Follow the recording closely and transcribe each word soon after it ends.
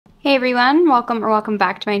Hey everyone, welcome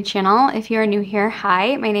back to my channel. If you're new here,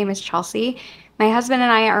 hi, my name is Chelsea. My husband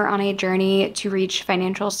and I are on a journey to reach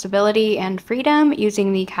financial stability and freedom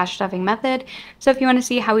using the cash stuffing method. So if you want to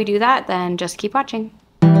see how we do that, then just keep watching.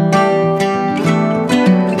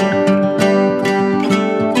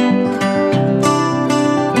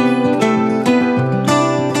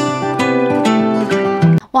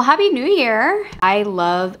 Well, Happy New Year. I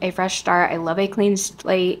love a fresh start. I love a clean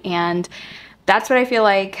slate, and that's what I feel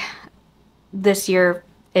like this year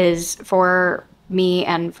is for me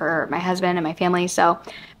and for my husband and my family. So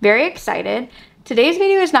very excited. Today's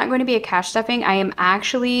video is not going to be a cash stuffing. I am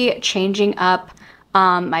actually changing up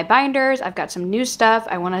my binders. I've got some new stuff.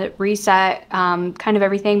 I want to reset kind of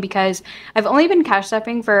everything because I've only been cash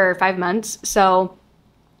stuffing for 5 months. So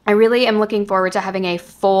I really am looking forward to having a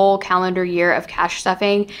full calendar year of cash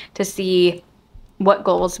stuffing to see what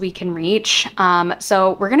goals we can reach.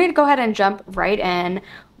 So we're going to go ahead and jump right in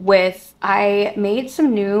with, I made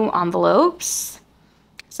some new envelopes.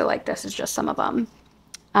 So like this is just some of them.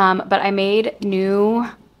 But I made new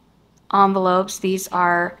envelopes. These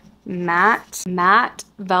are matte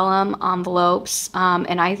vellum envelopes.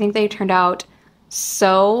 And I think they turned out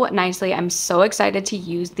so nicely. I'm so excited to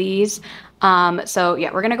use these. So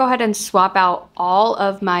yeah, we're gonna go ahead and swap out all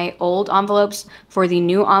of my old envelopes for the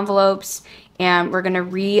new envelopes, and we're gonna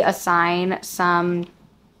reassign some.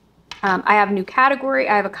 I have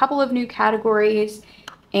a couple of new categories,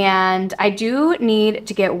 and I do need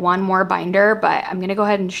to get one more binder, but I'm gonna go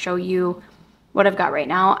ahead and show you what I've got right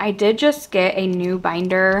now. I did just get a new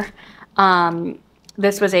binder.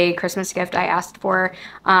 This was a Christmas gift I asked for.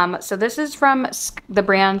 So this is from the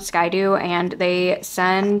brand Skydo, and they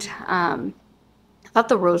send, I thought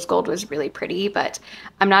the rose gold was really pretty, but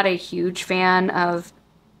I'm not a huge fan of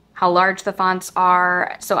how large the fonts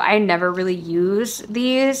are, so I never really use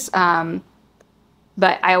these, but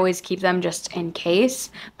I always keep them just in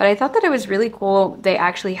case. But I thought that it was really cool. They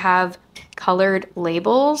actually have colored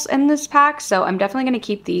labels in this pack, so I'm definitely going to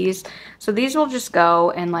keep these. So these will just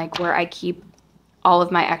go in like where I keep all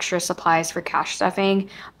of my extra supplies for cash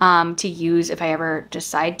stuffing to use if I ever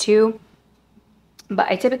decide to.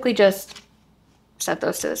 But I typically just set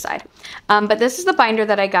those to the side. But this is the binder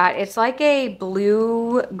that I got. It's like a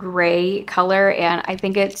blue-gray color, and I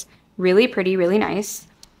think it's really pretty, really nice.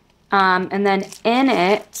 And then in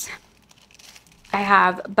it, I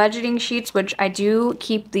have budgeting sheets, which I do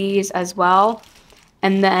keep these as well.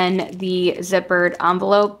 And then the zippered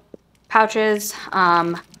envelope pouches.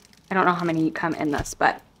 I don't know how many come in this,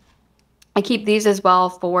 but I keep these as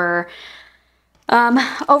well for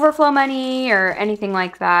overflow money or anything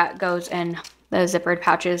like that goes in the zippered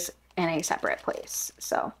pouches in a separate place.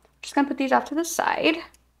 So I'm just gonna put these off to the side.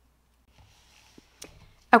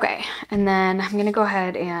 Okay, and then I'm gonna go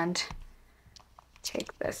ahead and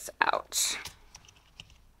take this out.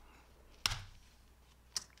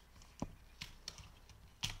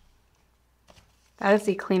 That is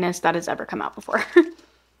the cleanest that has ever come out before.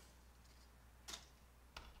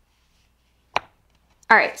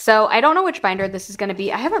 All right, so I don't know which binder this is gonna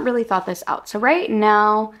be. I haven't really thought this out. So right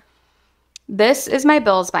now, this is my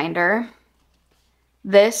bills binder.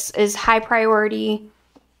 This is high priority,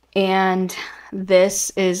 and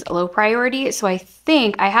this is low priority. So I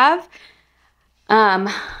think I have,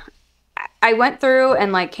 I went through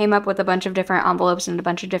and like came up with a bunch of different envelopes and a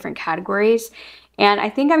bunch of different categories. And I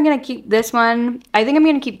think I'm gonna keep this one. I think I'm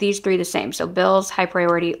gonna keep these three the same. So bills, high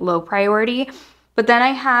priority, low priority. But then I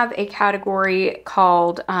have a category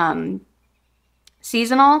called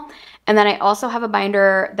seasonal. And then I also have a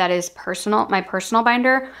binder that is personal, my personal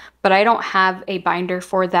binder, but I don't have a binder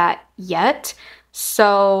for that yet.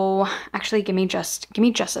 So actually give me just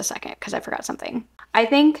a second because I forgot something. I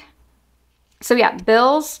think, so yeah,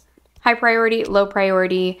 bills, high priority, low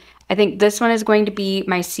priority. I think this one is going to be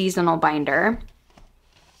my seasonal binder.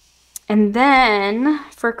 And then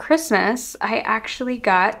for Christmas, I actually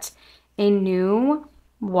got a new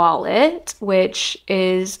wallet, which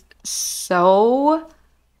is so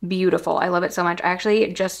beautiful. I love it so much. I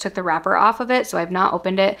actually just took the wrapper off of it, so I've not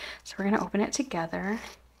opened it. So we're gonna open it together.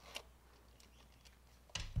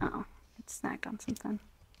 Oh, it snagged on something.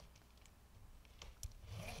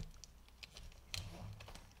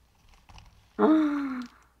 Oh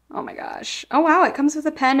my gosh. Oh wow, it comes with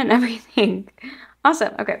a pen and everything.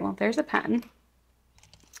 Awesome. Okay, well, there's a pen.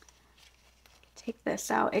 Take this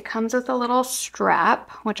out. It comes with a little strap,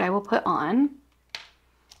 which I will put on.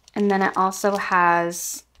 And then it also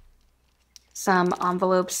has some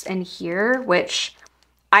envelopes in here, which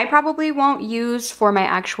I probably won't use for my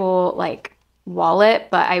actual like wallet,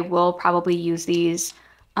 but I will probably use these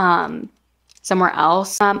somewhere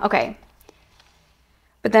else. Okay.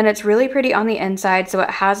 But then it's really pretty on the inside, so it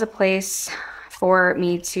has a place for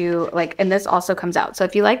me to like, and this also comes out. So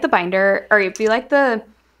if you like the binder, or if you like the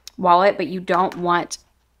wallet, but you don't want,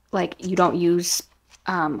 like, you don't use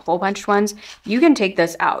hole punched ones, you can take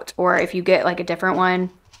this out. Or if you get like a different one,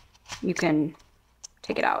 you can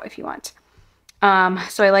take it out if you want.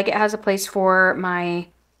 So I like it has a place for my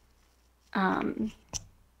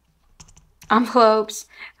envelopes,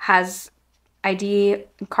 has ID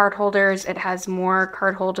card holders. It has more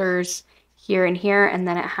card holders here and here, and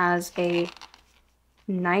then it has a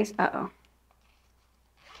nice, that's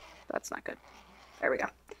not good. There we go.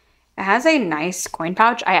 It has a nice coin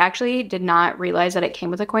pouch. I actually did not realize that it came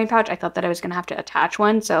with a coin pouch. I thought that I was going to have to attach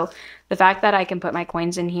one. So the fact that I can put my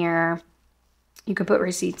coins in here, you can put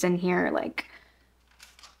receipts in here, like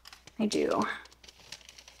I do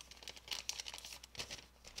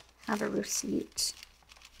have a receipt.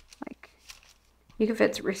 Like, you can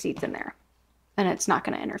fit receipts in there and it's not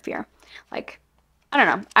going to interfere. Like, I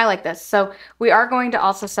don't know. I like this. So we are going to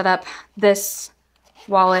also set up this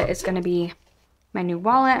wallet. Is going to be my new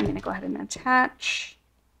wallet. I'm going to go ahead and attach.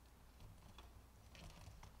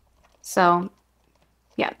 So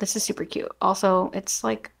yeah, this is super cute. Also, it's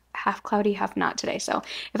like half cloudy, half not today. So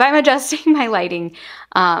if I'm adjusting my lighting,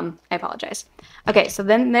 I apologize. Okay, so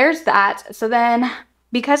then there's that. So then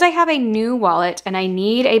because I have a new wallet and I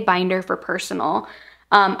need a binder for personal,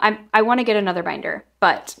 I want to get another binder,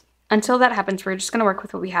 but until that happens, we're just going to work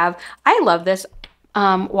with what we have. I love this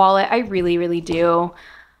wallet. I really, really do.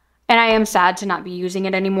 And I am sad to not be using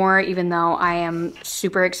it anymore, even though I am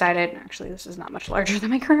super excited. Actually, this is not much larger than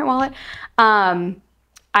my current wallet.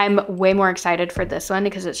 I'm way more excited for this one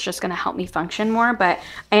because it's just going to help me function more, but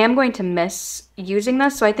I am going to miss using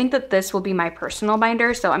this. So I think that this will be my personal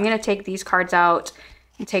binder. So I'm going to take these cards out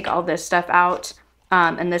and take all this stuff out.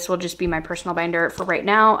 And this will just be my personal binder for right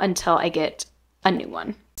now until I get a new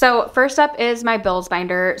one. So first up is my bills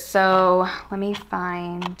binder. So let me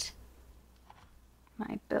find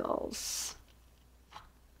my bills.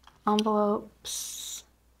 Envelopes.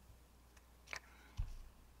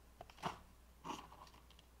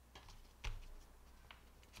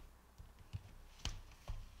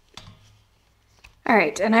 All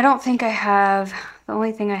right, and I don't think I have, the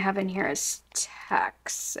only thing I have in here is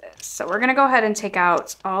taxes. So we're gonna go ahead and take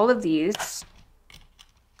out all of these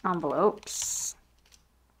envelopes.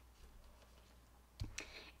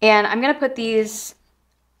 And I'm gonna put these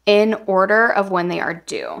in order of when they are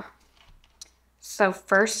due. So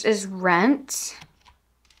first is rent.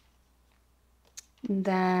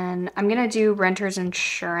 Then I'm gonna do renter's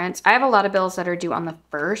insurance. I have a lot of bills that are due on the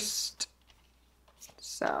 1st.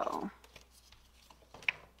 So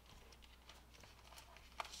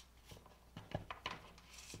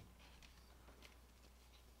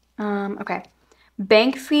okay.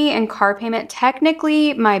 Bank fee and car payment.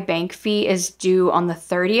 Technically, my bank fee is due on the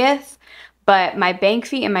 30th, but my bank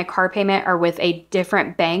fee and my car payment are with a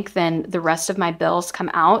different bank than the rest of my bills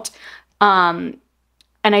come out. And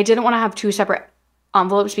I didn't want to have two separate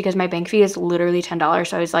envelopes because my bank fee is literally $10.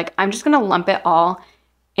 So I was like, I'm just going to lump it all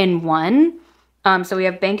in one. So we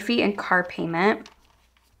have bank fee and car payment.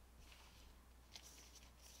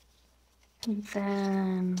 And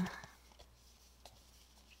then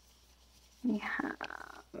we have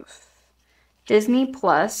Disney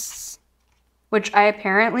Plus, which I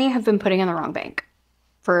apparently have been putting in the wrong bank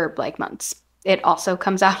for like months. It also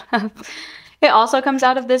comes out of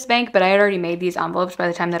this bank, but I had already made these envelopes by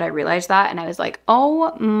the time that I realized that, and I was like,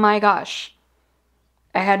 oh my gosh.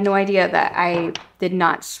 I had no idea that I did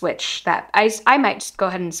not switch that. I might just go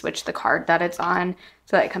ahead and switch the card that it's on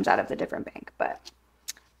so that it comes out of the different bank, but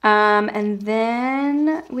and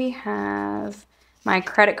then we have my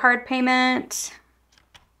credit card payment,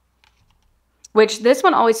 which this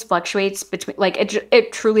one always fluctuates between, like,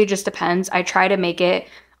 it truly just depends. I try to make it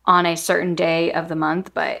on a certain day of the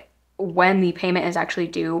month, but when the payment is actually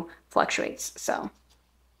due fluctuates. So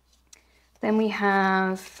then we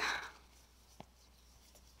have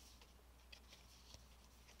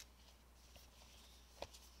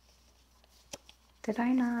did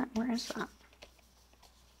I not? Where is that?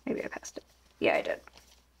 Maybe I passed it. Yeah, I did.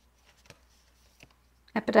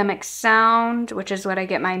 Epidemic Sound, which is what I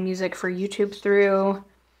get my music for YouTube through.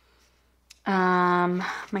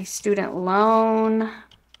 My student loan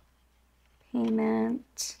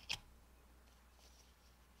payment.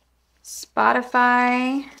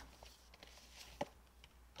 Spotify.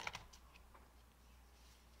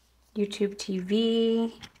 YouTube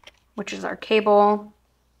TV, which is our cable.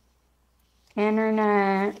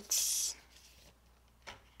 Internet.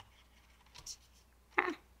 There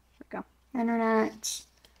we go. Internet.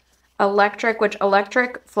 electric, which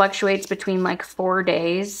electric fluctuates between like 4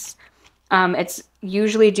 days. It's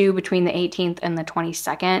usually due between the 18th and the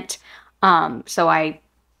 22nd. So I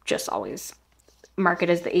just always mark it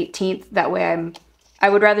as the 18th. That way I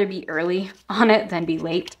would rather be early on it than be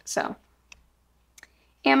late. So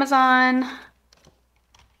Amazon,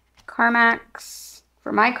 CarMax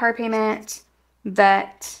for my car payment,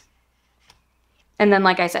 vet, and then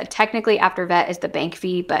like I said, technically after vet is the bank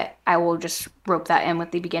fee, but I will just rope that in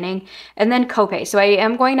with the beginning. And then copay. So I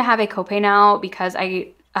am going to have a copay now because I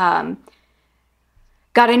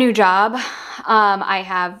got a new job. I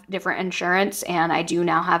have different insurance and I do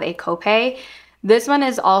now have a copay. This one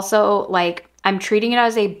is also like, I'm treating it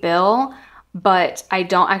as a bill, but I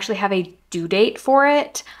don't actually have a due date for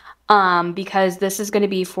it because this is going to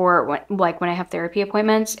be for when I have therapy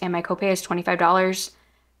appointments, and my copay is $25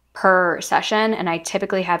 per session, and I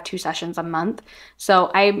typically have 2 sessions a month.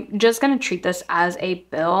 So I'm just going to treat this as a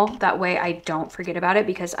bill. That way I don't forget about it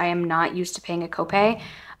because I am not used to paying a copay.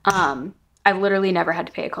 I've literally never had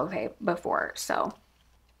to pay a copay before. So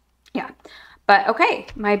yeah, but okay.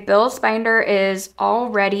 My bills binder is all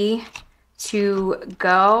ready to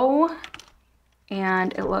go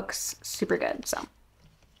and it looks super good. So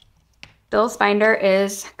bills binder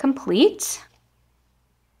is complete.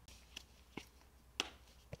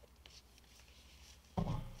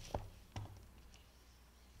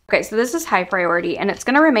 Okay, so this is high priority and it's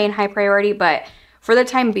going to remain high priority, but for the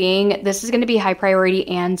time being, this is going to be high priority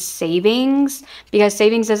and savings because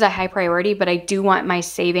savings is a high priority, but I do want my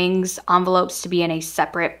savings envelopes to be in a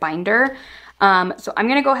separate binder. So I'm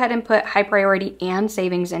going to go ahead and put high priority and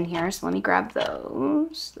savings in here. So let me grab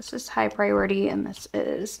those. This is high priority and this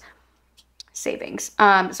is savings. So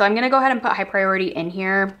I'm going to go ahead and put high priority in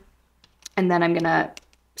here, and then I'm going to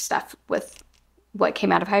stuff with what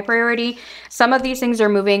came out of high priority. Some of these things are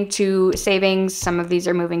moving to savings. Some of these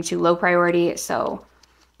are moving to low priority. So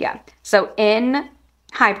yeah. So in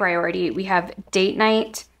high priority, we have date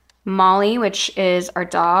night, Molly, which is our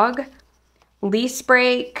dog, lease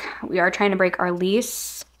break. We are trying to break our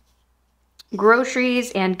lease,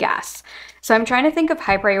 groceries, and gas. So I'm trying to think of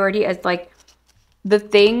high priority as like the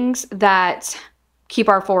things that keep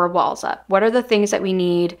our 4 walls up. What are the things that we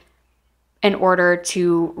need in order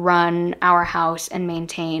to run our house and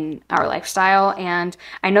maintain our lifestyle? And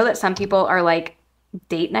I know that some people are like,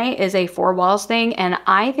 date night is a 4 walls thing. And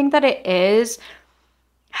I think that it is.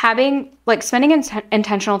 Having like spending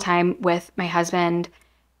intentional time with my husband,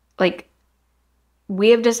 like we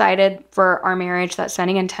have decided for our marriage that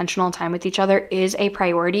spending intentional time with each other is a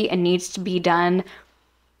priority and needs to be done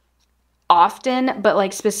often, but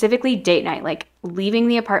like specifically date night, like leaving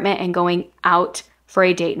the apartment and going out for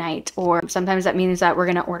a date night. Or sometimes that means that we're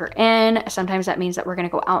going to order in. Sometimes that means that we're going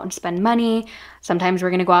to go out and spend money. Sometimes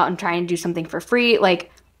we're going to go out and try and do something for free. Like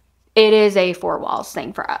it is a 4 walls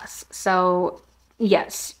thing for us. So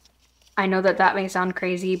yes, I know that that may sound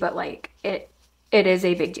crazy, but like it is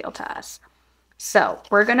a big deal to us. So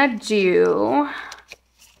we're going to do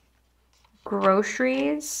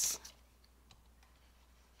groceries,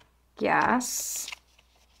 gas,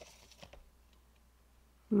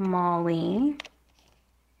 Molly,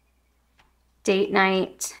 date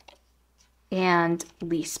night, and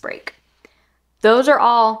lease break. Those are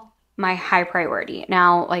all my high priority.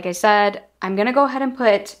 Now, like I said, I'm going to go ahead and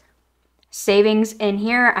put savings in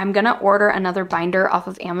here. I'm going to order another binder off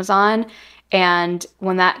of Amazon. And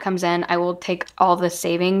when that comes in, I will take all the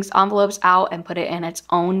savings envelopes out and put it in its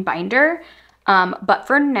own binder. But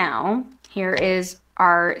for now, here is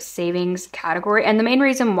our savings category. And the main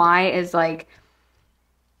reason why is like,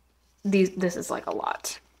 this is like a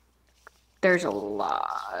lot. There's a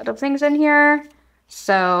lot of things in here.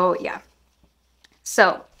 So yeah.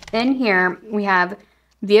 So in here we have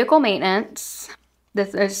vehicle maintenance.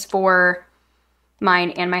 This is for mine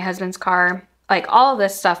and my husband's car. Like all of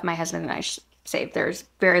this stuff my husband and I save. There's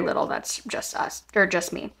very little that's just us or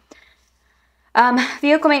just me.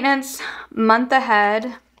 Vehicle maintenance, month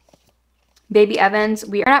ahead. Baby Evans,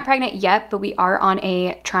 we are not pregnant yet, but we are on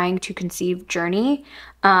a trying to conceive journey.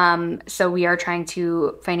 So we are trying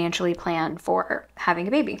to financially plan for having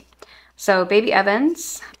a baby. So Baby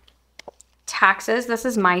Evans, taxes. This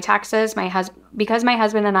is my taxes. Because my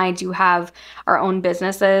husband and I do have our own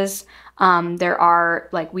businesses,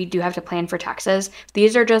 we do have to plan for taxes.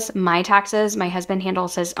 These are just my taxes. My husband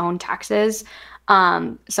handles his own taxes.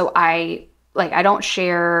 So I don't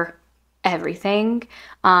share everything.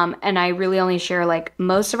 And I really only share like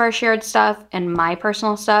most of our shared stuff and my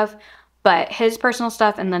personal stuff, but his personal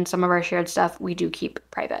stuff and then some of our shared stuff we do keep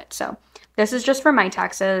private. So this is just for my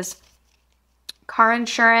taxes. Car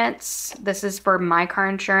insurance. This is for my car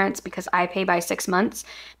insurance because I pay by 6 months.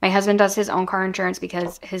 My husband does his own car insurance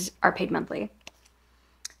because his are paid monthly.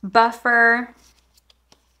 Buffer.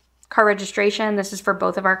 Car registration. This is for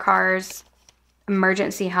both of our cars.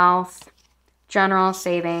 Emergency health. General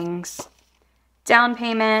savings. Down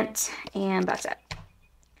payment. And that's it.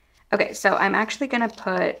 Okay, so I'm actually going to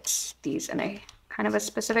put these in a kind of a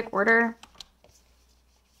specific order.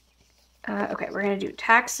 Okay, we're going to do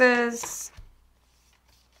taxes.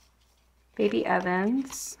 Baby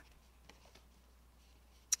Evans.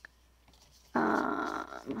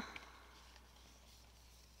 I'm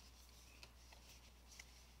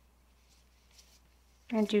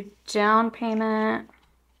going to do down payment.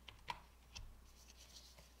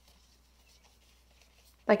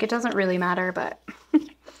 Like, it doesn't really matter, but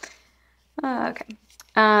okay.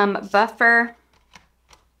 Buffer.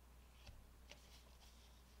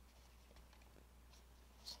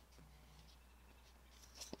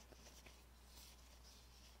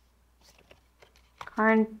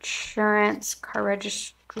 Car insurance, car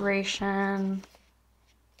registration,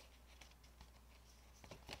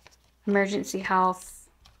 emergency health,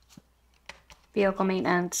 vehicle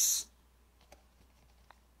maintenance,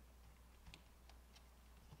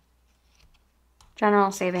 general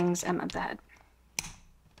savings, and month ahead.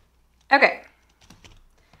 Okay.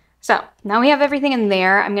 So now we have everything in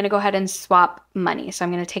there. I'm going to go ahead and swap money. So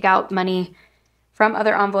I'm going to take out money from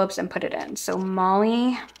other envelopes and put it in. So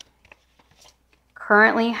Molly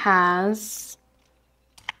currently has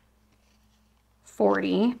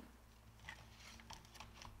 40.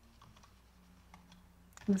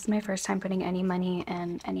 This is my first time putting any money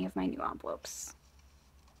in any of my new envelopes.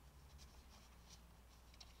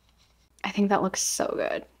 I think that looks so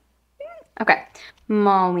good. Okay,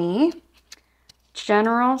 Molly,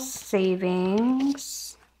 general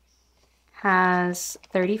savings has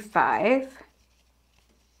 35.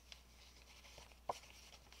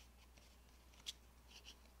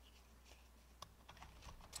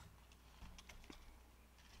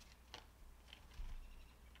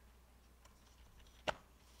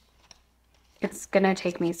 It's gonna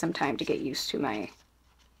take me some time to get used to my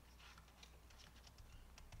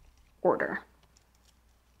order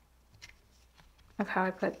of how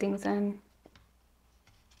I put things in.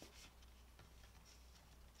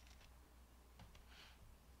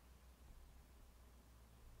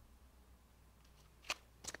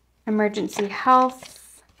 Emergency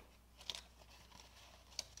health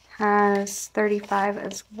has 35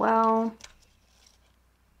 as well.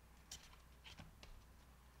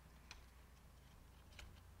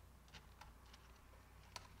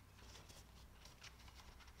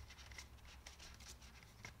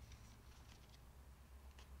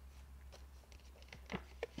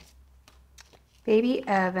 Baby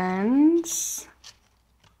Evans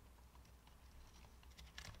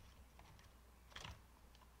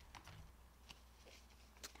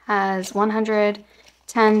has 100,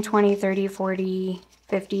 10, 20, 30, 40,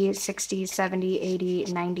 50, 60, 70, 80,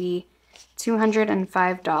 90,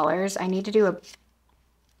 $205. I need to do a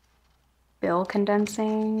bill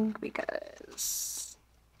condensing because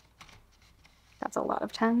that's a lot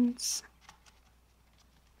of tens.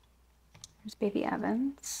 There's Baby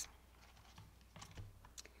Evans.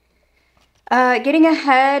 Getting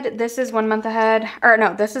ahead, this is 1 month ahead. Or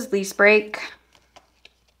no, this is lease break,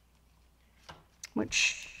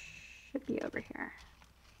 which should be over here.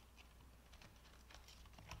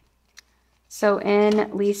 So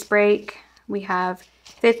in lease break, we have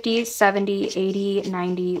 50, 70, 80,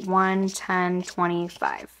 90, 1, 10,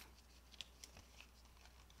 25.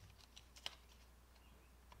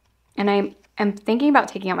 And I'm thinking about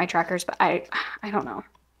taking out my trackers, but I don't know.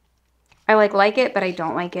 I like it, but I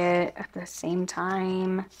don't like it at the same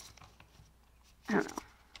time. I don't know.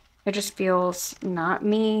 It just feels not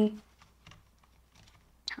me.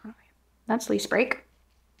 That's lease break.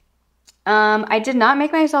 I did not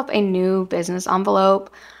make myself a new business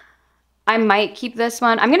envelope. I might keep this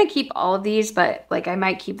one. I'm going to keep all of these, but like I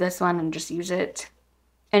might keep this one and just use it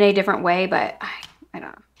in a different way, but I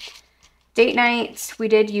don't know. Date nights, we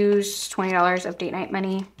did use $20 of date night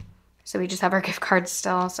money. So we just have our gift cards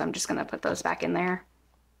still, so I'm just going to put those back in there.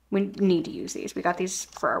 We need to use these. We got these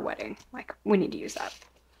for our wedding. Like, we need to use that.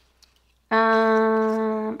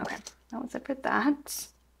 Okay, that was it for that.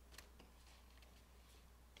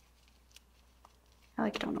 I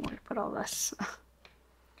like don't know where to put all this.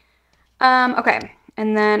 Okay,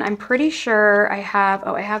 and then I'm pretty sure I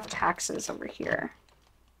have taxes over here.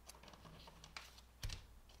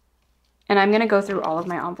 And I'm going to go through all of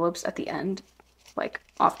my envelopes at the end, like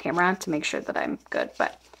off camera, to make sure that I'm good.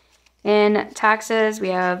 But in taxes,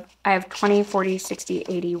 I have 20, 40, 60,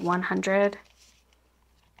 80, 100.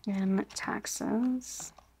 and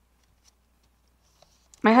taxes.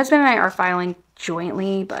 My husband and I are filing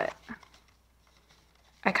jointly, but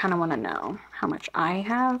I kind of want to know how much I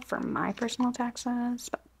have for my personal taxes.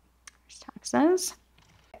 But there's taxes.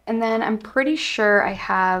 And then I'm pretty sure I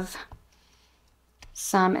have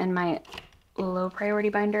some in my low priority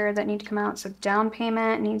binder that need to come out. So down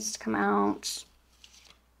payment needs to come out.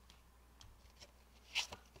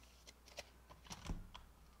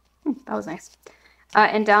 That was nice.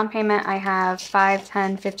 In down payment, I have 5,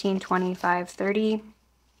 10, 15, 25, 30.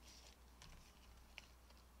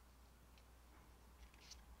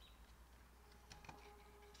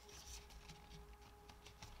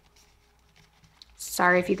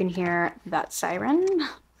 Sorry if you can hear that siren.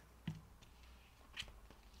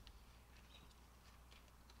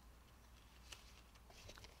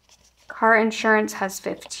 Car insurance has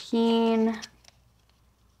 15.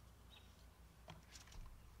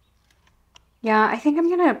 Yeah, I think I'm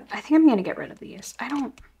gonna get rid of these. I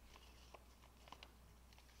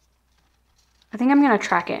think I'm gonna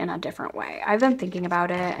track it in a different way. I've been thinking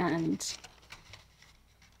about it and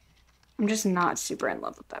I'm just not super in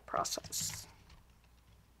love with that process.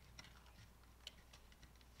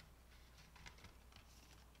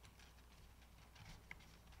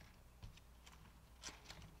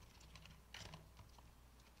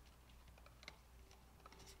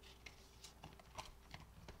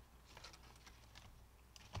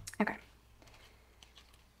 Okay.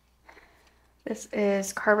 This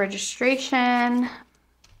is car registration.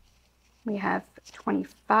 We have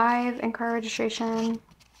 25 in car registration.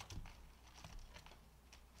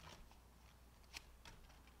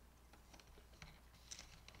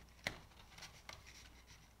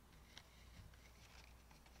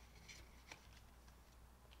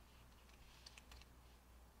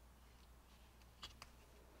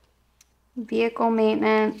 Vehicle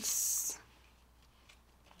maintenance.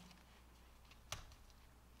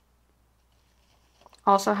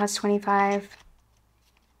 Also has 25.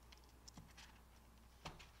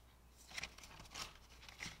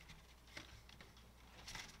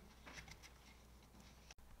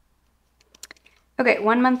 Okay,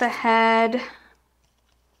 1 month ahead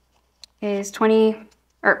is 10,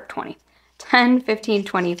 15,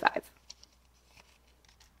 25.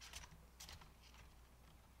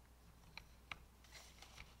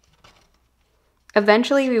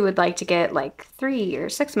 Eventually, we would like to get like 3 or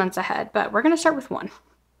 6 months ahead, but we're going to start with 1.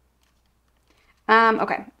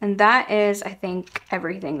 Okay, and that is, I think,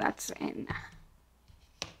 everything that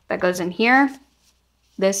goes in here.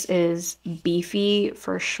 This is beefy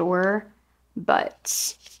for sure,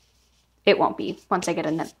 but it won't be once I get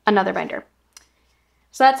another binder.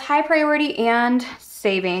 So that's high priority and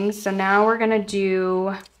savings. So now we're going to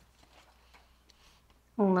do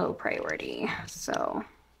low priority. So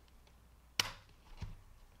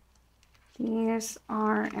these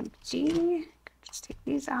are empty. Just take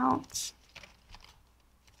these out.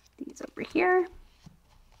 These over here.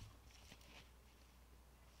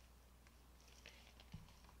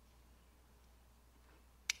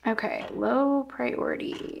 Okay, low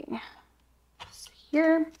priority.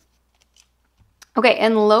 Here. Okay,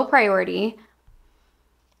 in low priority,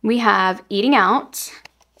 we have eating out,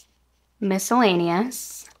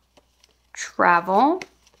 miscellaneous, travel,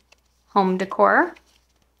 home decor,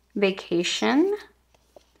 vacation,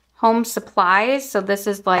 home supplies. So this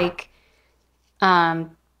is like toilet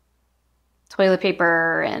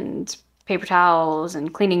paper and paper towels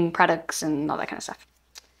and cleaning products and all that kind of stuff.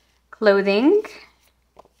 Clothing,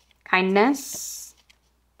 kindness,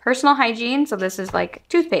 personal hygiene. So this is like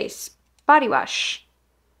toothpaste, body wash,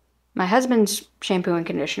 my husband's shampoo and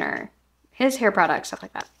conditioner, his hair products, stuff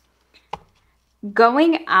like that.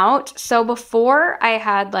 Going out. So before I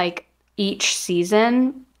had like each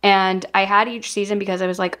season, and I had each season because I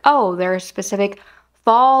was like, oh, there are specific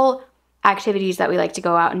fall activities that we like to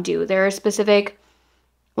go out and do. There are specific,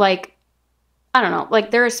 like, I don't know, like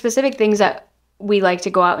there are specific things that we like to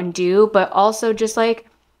go out and do, but also just like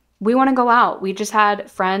we want to go out. We just had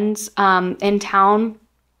friends in town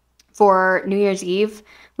for New Year's Eve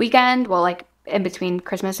weekend, well, like in between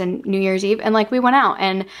Christmas and New Year's Eve, and like we went out,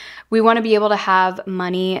 and we want to be able to have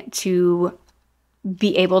money to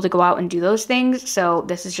be able to go out and do those things. So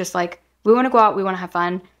this is just like, we want to go out, we want to have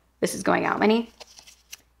fun. This is going out money.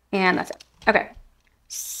 And that's it. Okay.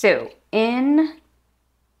 So in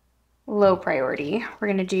low priority, we're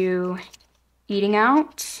going to do eating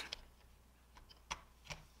out,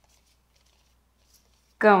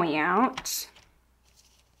 going out,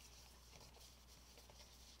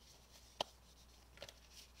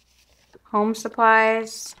 home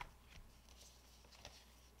supplies,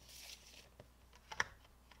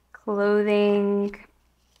 clothing,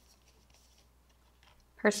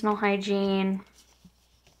 personal hygiene,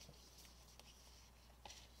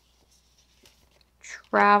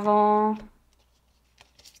 travel,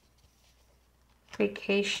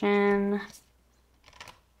 vacation,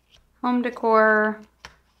 home decor,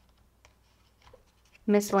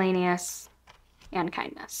 miscellaneous, and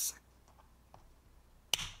kindness.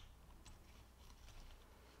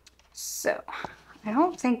 So I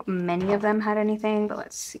don't think many of them had anything, but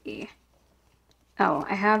let's see. Oh,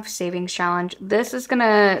 I have savings challenge. This is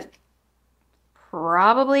gonna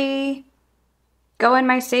probably go in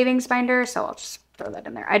my savings binder, so I'll just throw that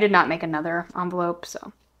in there. I did not make another envelope,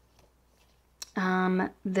 so.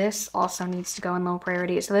 This also needs to go in low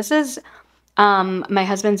priority. So this is my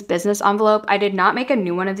husband's business envelope. I did not make a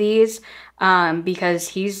new one of these because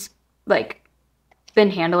he's like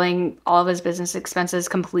been handling all of his business expenses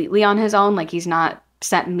completely on his own. Like he's not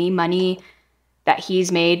sent me money that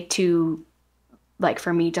he's made to like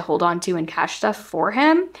for me to hold on to and cash stuff for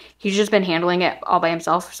him. He's just been handling it all by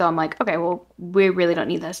himself. So I'm like, okay, well, we really don't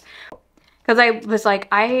need this. Because I was like,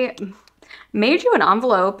 I made you an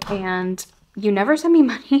envelope and you never send me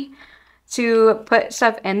money to put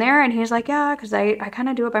stuff in there. And he's like, yeah, because I kind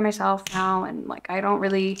of do it by myself now. And like, I don't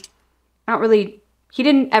really, he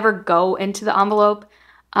didn't ever go into the envelope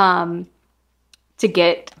to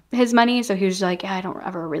get his money. So he was like, yeah, I don't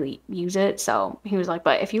ever really use it. So he was like,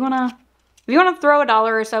 but if you want to throw $1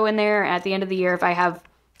 or so in there at the end of the year, if I have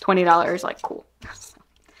 $20, like cool.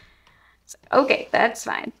 So, okay, that's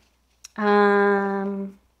fine.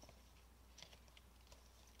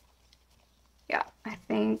 Yeah, I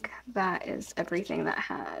think that is everything that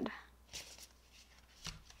had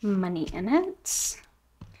money in it.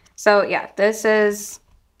 So yeah, this is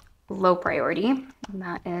low priority, and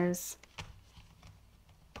that is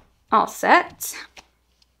all set.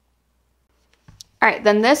 All right,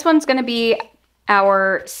 then this one's gonna be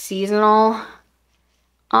our seasonal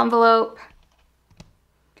envelope.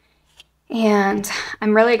 And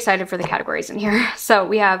I'm really excited for the categories in here. So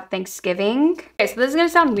we have Thanksgiving. Okay, so this is gonna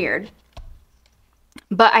sound weird,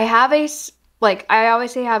 but I have I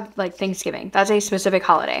always say have like Thanksgiving. That's a specific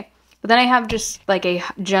holiday. But then I have just like a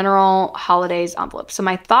general holidays envelope. So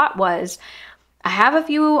my thought was I have a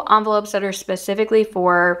few envelopes that are specifically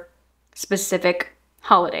for specific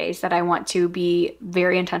holidays that I want to be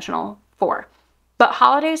very intentional for. But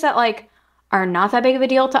holidays that like are not that big of a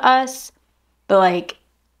deal to us, but like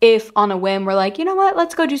if on a whim we're like, you know what,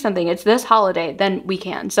 let's go do something. It's this holiday, then we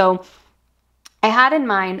can. So I had in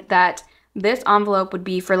mind that this envelope would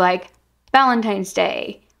be for like Valentine's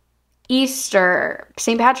Day, Easter,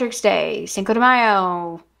 St. Patrick's Day, Cinco de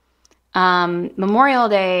Mayo, Memorial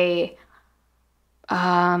Day,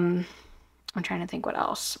 I'm trying to think what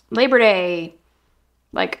else. Labor Day,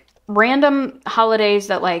 like random holidays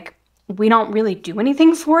that like we don't really do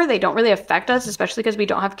anything for. They don't really affect us, especially because we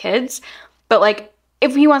don't have kids. But like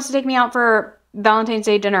if he wants to take me out for Valentine's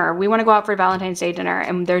Day dinner, or we want to go out for Valentine's Day dinner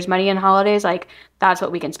and there's money in holidays, like that's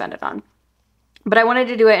what we can spend it on. But I wanted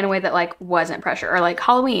to do it in a way that like wasn't pressure, or like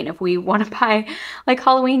Halloween, if we want to buy like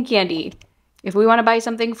Halloween candy, if we want to buy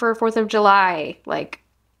something for 4th of July, like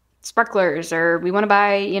sparklers, or we want to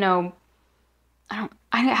buy, you know, I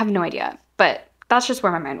have no idea, but that's just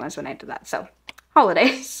where my mind was when I did that. So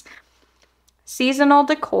holidays. Seasonal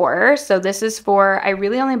decor. So this is for, I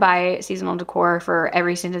really only buy seasonal decor for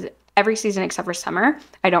every season except for summer.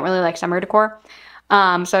 I don't really like summer decor.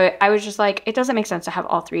 So I was just like, it doesn't make sense to have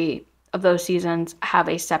all 3 of those seasons have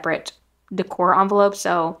a separate decor envelope.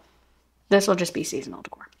 So this will just be seasonal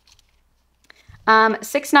decor.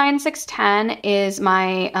 6/9/6/10 is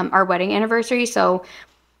my, our wedding anniversary. So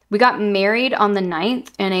we got married on the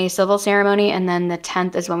 9th in a civil ceremony, and then the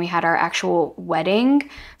 10th is when we had our actual wedding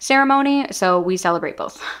ceremony. So we celebrate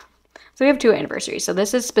both. So we have 2 anniversaries. So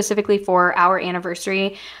this is specifically for our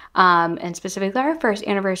anniversary, and specifically our first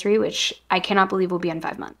anniversary, which I cannot believe will be in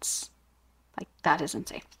 5 months. Like that is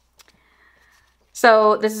insane.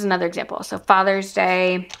 So this is another example. So Father's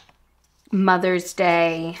Day, Mother's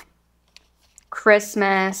Day,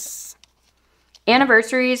 Christmas.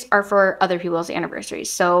 Anniversaries are for other people's anniversaries.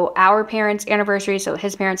 So our parents' anniversaries, so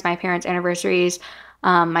his parents, my parents' anniversaries,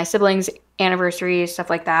 my siblings' anniversaries, stuff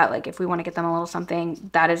like that. Like if we want to get them a little something,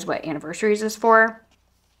 that is what anniversaries is for.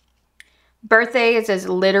 Birthdays is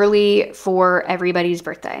literally for everybody's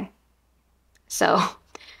birthday. So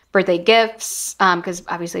birthday gifts, because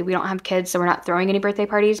obviously we don't have kids, so we're not throwing any birthday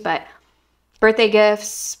parties, but birthday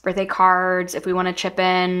gifts, birthday cards, if we want to chip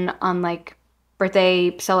in on like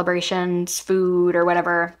birthday celebrations, food, or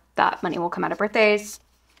whatever, that money will come out of birthdays.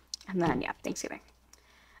 And then, yeah, Thanksgiving.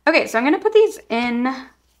 Okay, so I'm going to put these in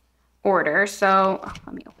order. So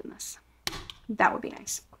let me open this. That would be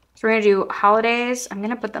nice. So we're gonna do holidays. I'm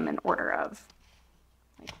gonna put them in order of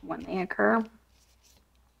like when they occur.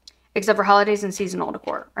 Except for holidays and seasonal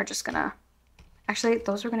decor are just gonna, actually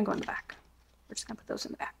those are gonna go in the back. We're just gonna put those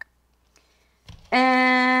in the back.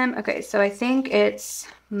 Okay, so I think it's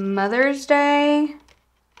Mother's Day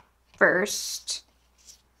first,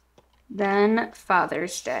 then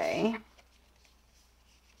Father's Day.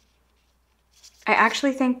 I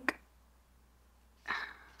actually think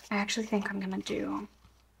I'm gonna do,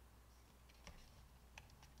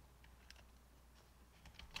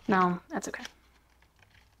 no, that's okay.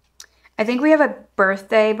 I think we have a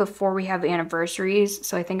birthday before we have anniversaries.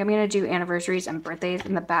 So I think I'm going to do anniversaries and birthdays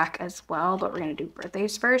in the back as well. But we're going to do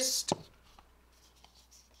birthdays first.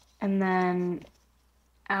 And then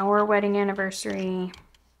our wedding anniversary,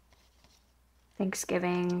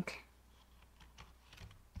 Thanksgiving,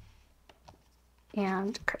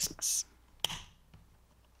 and Christmas.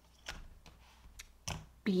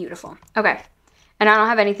 Beautiful. Okay. And I don't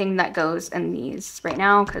have anything that goes in these right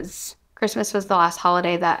now because Christmas was the last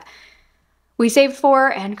holiday that we saved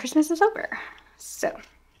for, and Christmas is over. So, all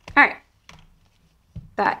right.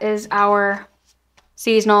 That is our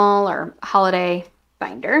seasonal or holiday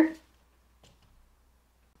binder.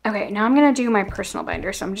 Okay, now I'm going to do my personal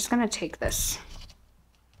binder. So I'm just going to take this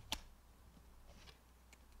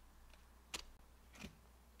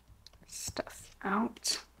stuff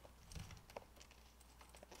out.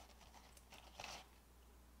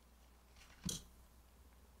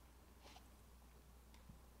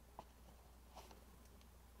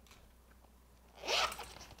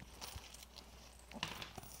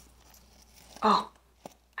 Oh,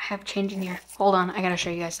 I have change in here. Hold on, I gotta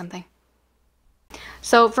show you guys something.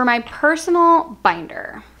 So for my personal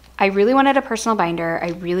binder, I really wanted a personal binder. I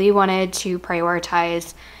really wanted to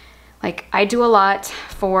prioritize, like I do a lot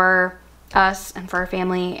for us and for our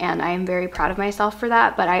family, and I am very proud of myself for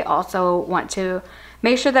that, but I also want to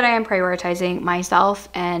make sure that I am prioritizing myself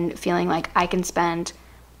and feeling like I can spend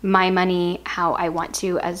my money how I want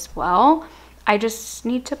to as well. I just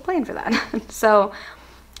need to plan for that. So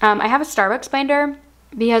I have a Starbucks binder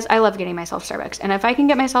because I love getting myself Starbucks. And if I can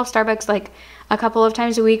get myself Starbucks like a couple of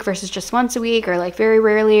times a week versus just once a week or like very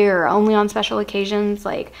rarely or only on special occasions,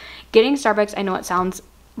 like getting Starbucks, I know it sounds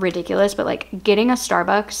ridiculous, but like getting a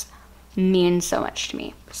Starbucks means so much to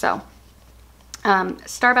me. So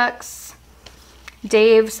Starbucks,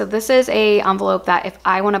 Dave. So this is a envelope that if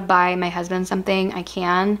I want to buy my husband something, I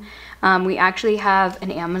can. We actually have an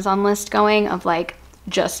Amazon list going of like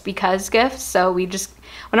just because gifts. So we just,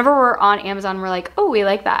 whenever we're on Amazon, we're like, oh, we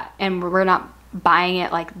like that. And we're not buying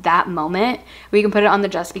it like that moment. We can put it on the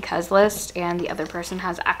just because list and the other person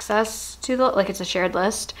has access to the, like it's a shared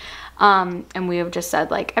list. And we have just said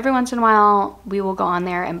like every once in a while we will go on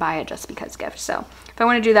there and buy a just because gift. So if I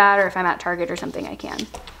want to do that or if I'm at Target or something, I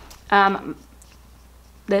can.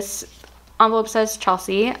 This envelope says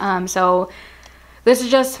Chelsea. So this is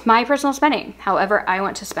just my personal spending, however I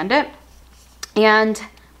want to spend it. And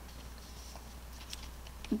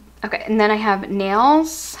okay, and then I have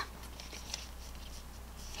nails,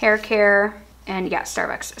 hair care, and yeah,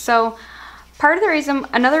 Starbucks. So part of the reason,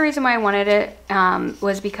 another reason why I wanted it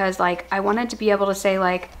was because like I wanted to be able to say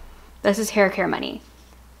like, this is hair care money.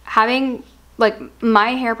 Having like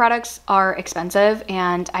my hair products are expensive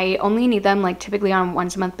and I only need them like typically on a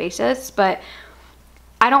once a month basis, but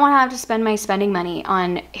I don't want to have to spend my spending money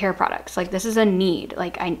on hair products. Like this is a need.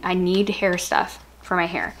 Like I need hair stuff for my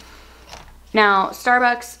hair. Now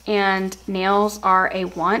Starbucks and nails are a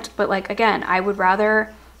want, but like again, I would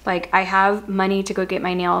rather, like I have money to go get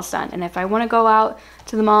my nails done. And if I want to go out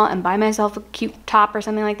to the mall and buy myself a cute top or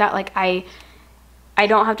something like that, like I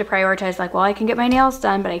don't have to prioritize like, well, I can get my nails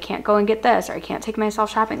done, but I can't go and get this, or I can't take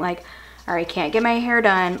myself shopping, like, or I can't get my hair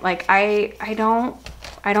done. Like I don't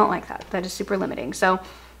like that. That is super limiting. So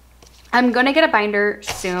I'm gonna get a binder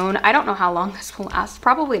soon. I don't know how long this will last.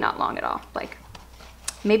 Probably not long at all. Like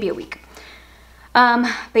maybe a week.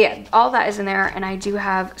 But yeah, all that is in there, and I do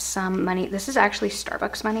have some money. This is actually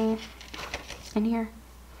Starbucks money in here.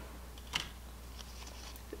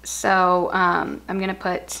 So I'm gonna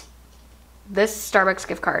put this Starbucks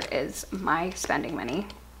gift card is my spending money,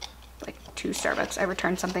 like to Starbucks. I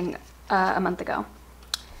returned something a month ago.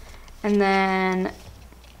 And then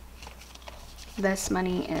this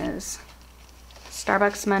money is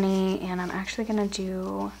Starbucks money, and I'm actually gonna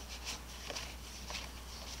do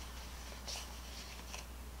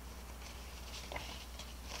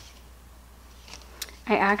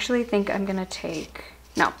I actually think I'm gonna take,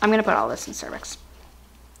 no, I'm gonna put all this in Starbucks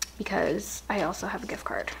because I also have a gift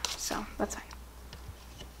card, so that's fine.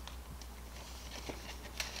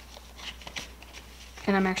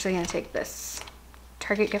 And I'm actually gonna take this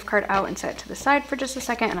Target gift card out and set it to the side for just a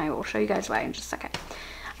second, and I will show you guys why in just a second.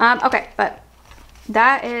 Okay, but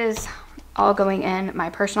that is all going in my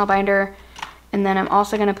personal binder. And then I'm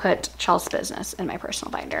also gonna put Chelse's Business in my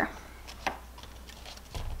personal binder.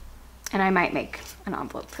 And I might make an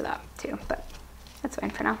envelope for that too, but that's fine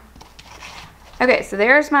for now. Okay, so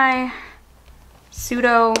there's my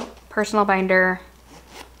pseudo personal binder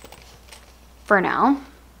for now.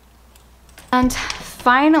 And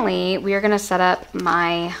finally, we are gonna set up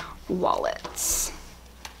my wallets.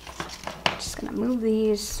 I'm just gonna move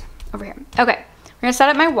these over here. Okay, we're gonna set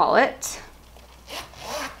up my wallet.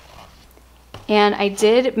 And I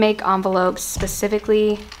did make envelopes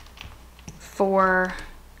specifically for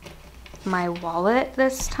my wallet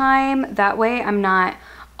this time. That way I'm not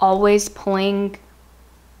always pulling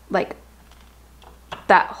like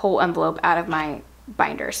that whole envelope out of my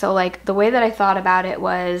binder. So like the way that I thought about it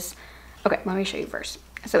was, okay, let me show you first.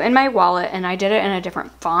 So in my wallet, and I did it in a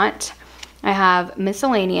different font, I have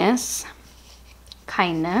Miscellaneous,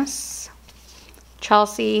 Kindness,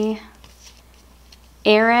 Chelsea,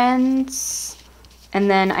 Errands,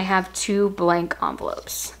 and then I have 2 blank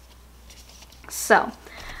envelopes. So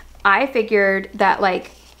I figured that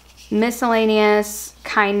like Miscellaneous,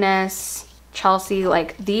 Kindness, Chelsea,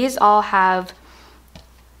 like these all have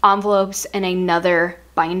envelopes in another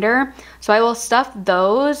binder. So I will stuff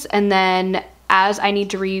those, and then as I need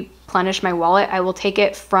to replenish my wallet, I will take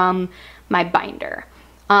it from my binder.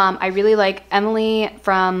 I really like Emily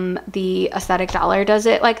from the Aesthetic Dollar does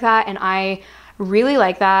it like that, and I really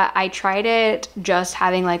like that. I tried it just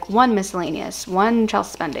having like 1 miscellaneous, 1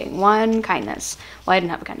 Chelsea spending, 1 kindness. Well, I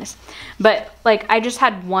didn't have a kindness, but like I just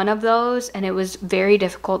had 1 of those, and it was very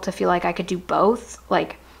difficult to feel like I could do both,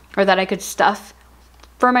 like, or that I could stuff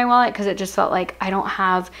for my wallet, because it just felt like I don't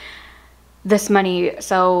have this money.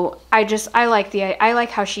 So I like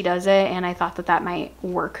how she does it, and I thought that that might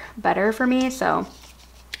work better for me. So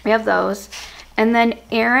we have those. And then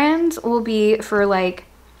errands will be for like,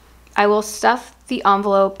 I will stuff the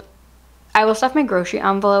envelope, I will stuff my grocery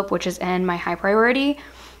envelope, which is in my high priority,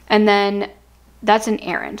 and then that's an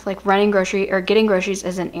errand. Like running grocery or getting groceries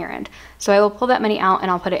is an errand. So I will pull that money out and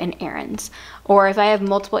I'll put it in errands. Or if I have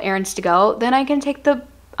multiple errands to go, then I can take the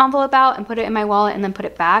envelope out and put it in my wallet and then put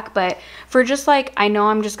it back. But for just like, I know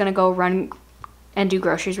I'm just gonna go run and do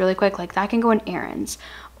groceries really quick, like that can go in errands.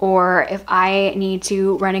 Or if I need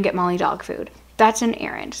to run and get Molly dog food, that's an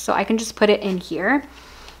errand. So I can just put it in here.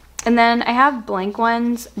 And then I have blank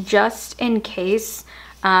ones just in case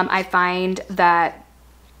I find that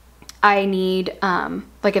I need,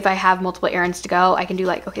 like if I have multiple errands to go, I can do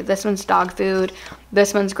like, okay, this one's dog food,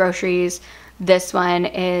 this one's groceries, this one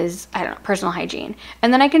is, I don't know, personal hygiene.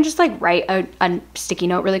 And then I can just like write a sticky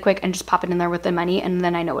note really quick and just pop it in there with the money, and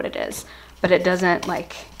then I know what it is. But it doesn't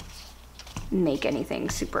like make anything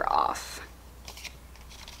super off.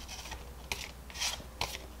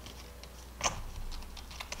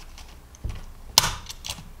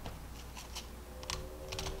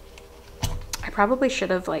 I probably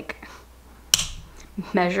should have like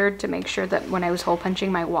measured to make sure that when I was hole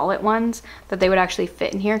punching my wallet ones that they would actually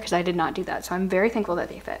fit in here, because I did not do that. So I'm very thankful that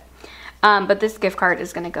they fit. But this gift card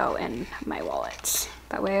is going to go in my wallet.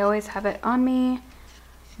 That way I always have it on me.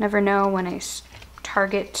 Never know when a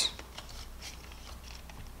Target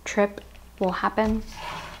trip will happen.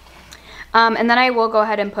 And then I will go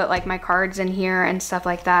ahead and put like my cards in here and stuff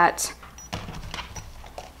like that.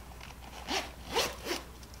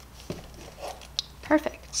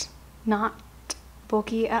 Perfect. Not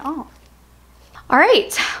bulky at all. All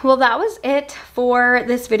right, well that was it for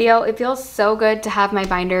this video. It feels so good to have my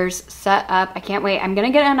binders set up. I can't wait. I'm gonna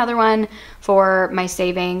get another one for my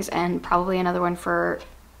savings and probably another one for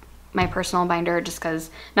my personal binder, just because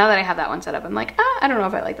now that I have that one set up, I'm like, I don't know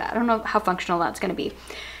if I like that. I don't know how functional that's gonna be.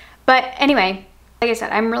 But anyway, like I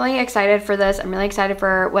said, I'm really excited for this. I'm really excited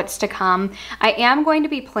for what's to come. I am going to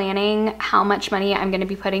be planning how much money I'm gonna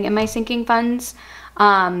be putting in my sinking funds,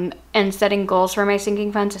 and setting goals for my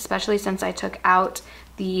sinking funds, especially since I took out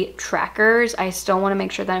the trackers. I still want to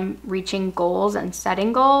make sure that I'm reaching goals and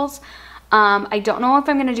setting goals. I don't know if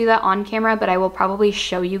I'm going to do that on camera, but I will probably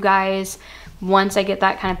show you guys once I get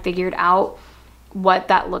that kind of figured out what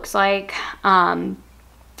that looks like, and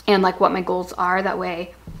like what my goals are. That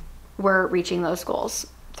way we're reaching those goals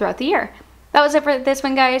throughout the year. That was it for this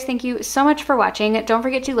one, guys. Thank you so much for watching. Don't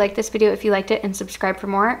forget to like this video if you liked it and subscribe for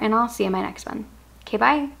more, and I'll see you in my next one. Okay,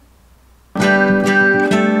 bye.